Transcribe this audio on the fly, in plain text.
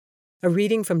A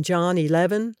reading from John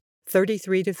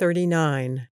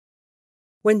 11:33-39.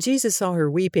 When Jesus saw her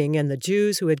weeping, and the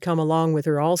Jews who had come along with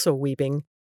her also weeping,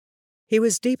 he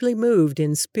was deeply moved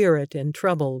in spirit and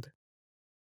troubled.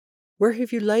 "Where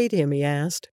have you laid him?" he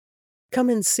asked. "Come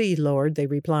and see, Lord," they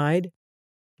replied.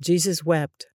 Jesus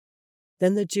wept.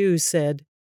 Then the Jews said,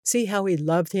 "See how he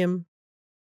loved him."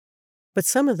 But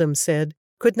some of them said,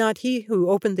 "Could not he who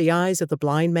opened the eyes of the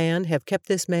blind man have kept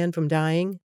this man from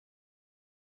dying?"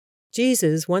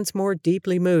 Jesus, once more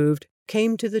deeply moved,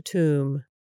 came to the tomb.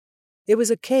 It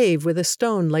was a cave with a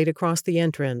stone laid across the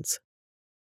entrance.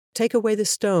 "Take away the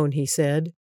stone," he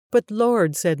said. "But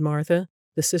Lord," said Martha,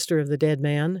 the sister of the dead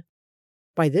man,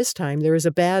 "by this time there is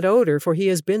a bad odor, for he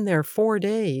has been there 4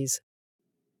 days."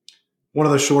 One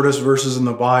of the shortest verses in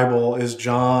the Bible is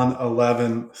John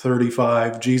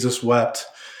 11:35. Jesus wept.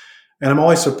 And I'm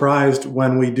always surprised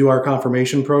when we do our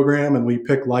confirmation program and we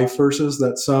pick life verses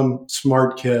that some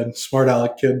smart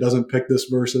aleck kid doesn't pick this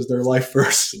verse as their life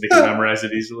verse. They can memorize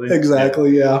it easily.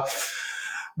 Exactly, yeah.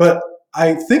 But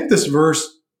I think this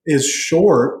verse is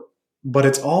short, but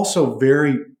it's also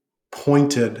very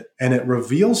pointed, and it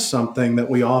reveals something that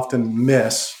we often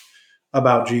miss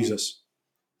about Jesus.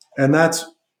 And that's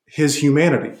his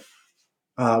humanity.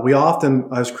 We often,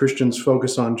 as Christians,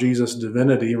 focus on Jesus'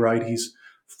 divinity, right? He's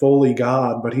fully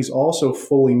God, but he's also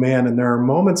fully man. And there are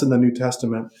moments in the New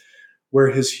Testament where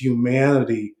his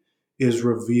humanity is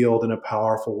revealed in a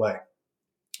powerful way.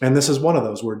 And this is one of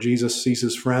those where Jesus sees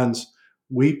his friends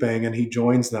weeping and he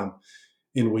joins them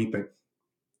in weeping.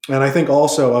 And I think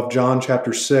also of John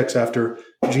chapter 6, after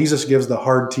Jesus gives the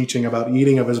hard teaching about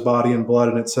eating of his body and blood,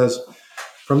 and it says,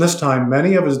 "From this time,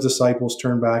 many of his disciples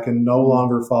turned back and no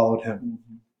longer followed him."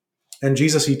 And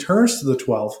Jesus, he turns to the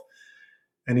 12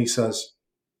 and he says,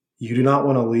 "You do not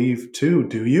want to leave too,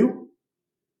 do you?"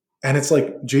 And it's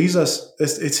like Jesus,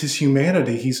 it's his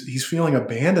humanity. He's feeling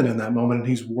abandoned in that moment, and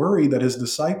he's worried that his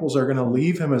disciples are going to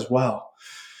leave him as well.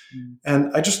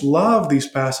 And I just love these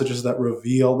passages that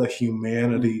reveal the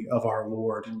humanity of our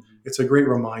Lord. It's a great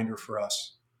reminder for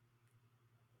us.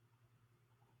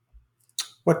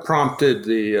 What prompted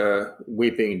the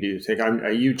weeping, do you think?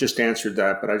 You just answered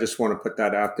that, but I just want to put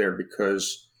that out there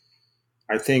because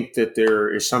I think that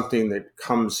there is something that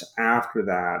comes after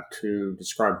that to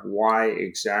describe why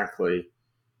exactly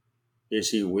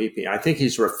is he weeping. I think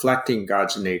he's reflecting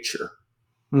God's nature.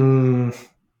 And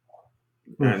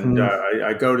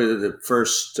I go to the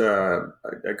first. I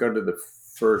go to the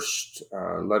first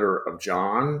letter of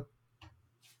John.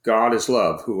 God is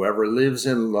love. Whoever lives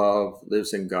in love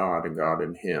lives in God, and God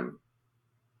in him.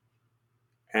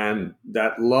 And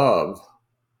that love,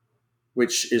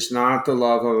 which is not the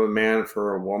love of a man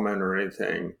for a woman or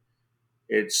anything,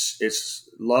 it's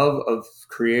love of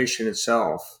creation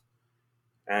itself.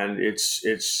 And it's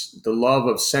the love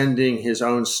of sending his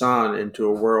own son into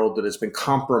a world that has been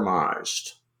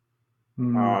compromised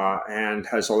and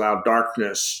has allowed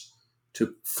darkness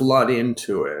to flood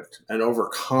into it and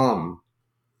overcome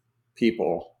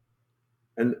people.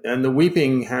 And the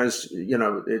weeping has,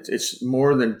 it's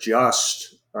more than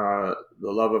just the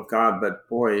love of God, but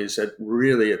boy, is it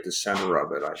really at the center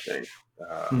of it, I think.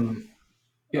 I'm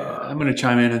going to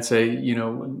chime in and say,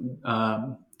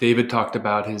 David talked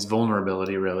about his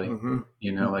vulnerability, really, and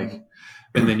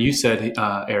then you said,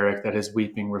 Eric, that his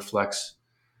weeping reflects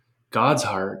God's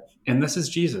heart. And this is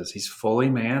Jesus. He's fully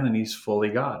man and he's fully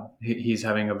God. He's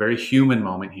having a very human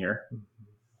moment here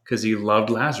because he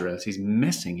loved Lazarus. He's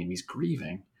missing him. He's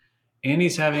grieving. And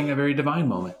he's having a very divine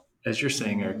moment, as you're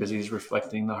saying, Eric, because he's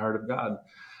reflecting the heart of God.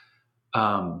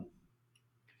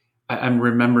 I'm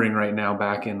remembering right now,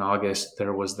 back in August,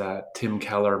 there was that Tim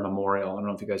Keller memorial. I don't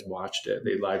know if you guys watched it.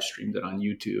 They live streamed it on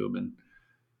YouTube, and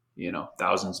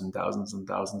thousands and thousands and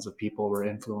thousands of people were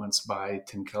influenced by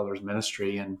Tim Keller's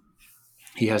ministry. And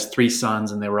he has 3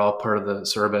 sons, and they were all part of the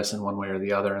service in one way or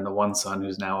the other. And the one son,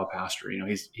 who's now a pastor,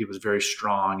 he was very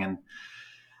strong and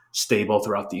stable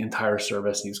throughout the entire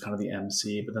service. He was kind of the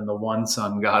MC. But then the one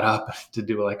son got up to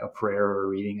do like a prayer or a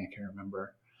reading, I can't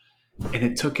remember. And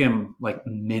it took him like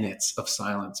minutes of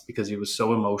silence because he was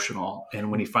so emotional.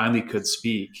 And when he finally could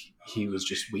speak, he was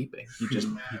just weeping. He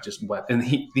just wept. And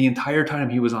the entire time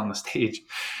he was on the stage,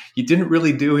 he didn't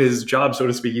really do his job, so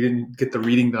to speak. He didn't get the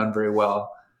reading done very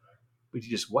well, but he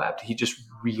just wept. He just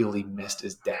really missed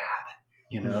his dad.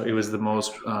 It was the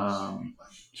most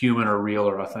human or real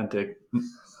or authentic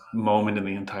moment in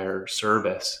the entire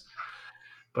service.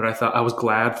 But I was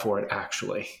glad for it,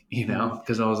 actually,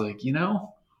 because I was like,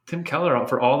 Tim Keller,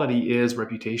 for all that he is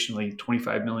reputationally,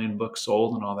 25 million books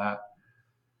sold and all that,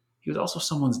 he was also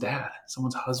someone's dad,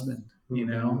 someone's husband,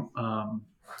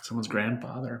 someone's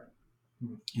grandfather.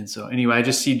 And so anyway, I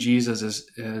just see Jesus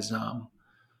as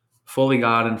fully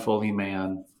God and fully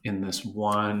man in this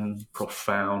one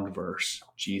profound verse.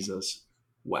 Jesus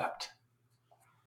wept.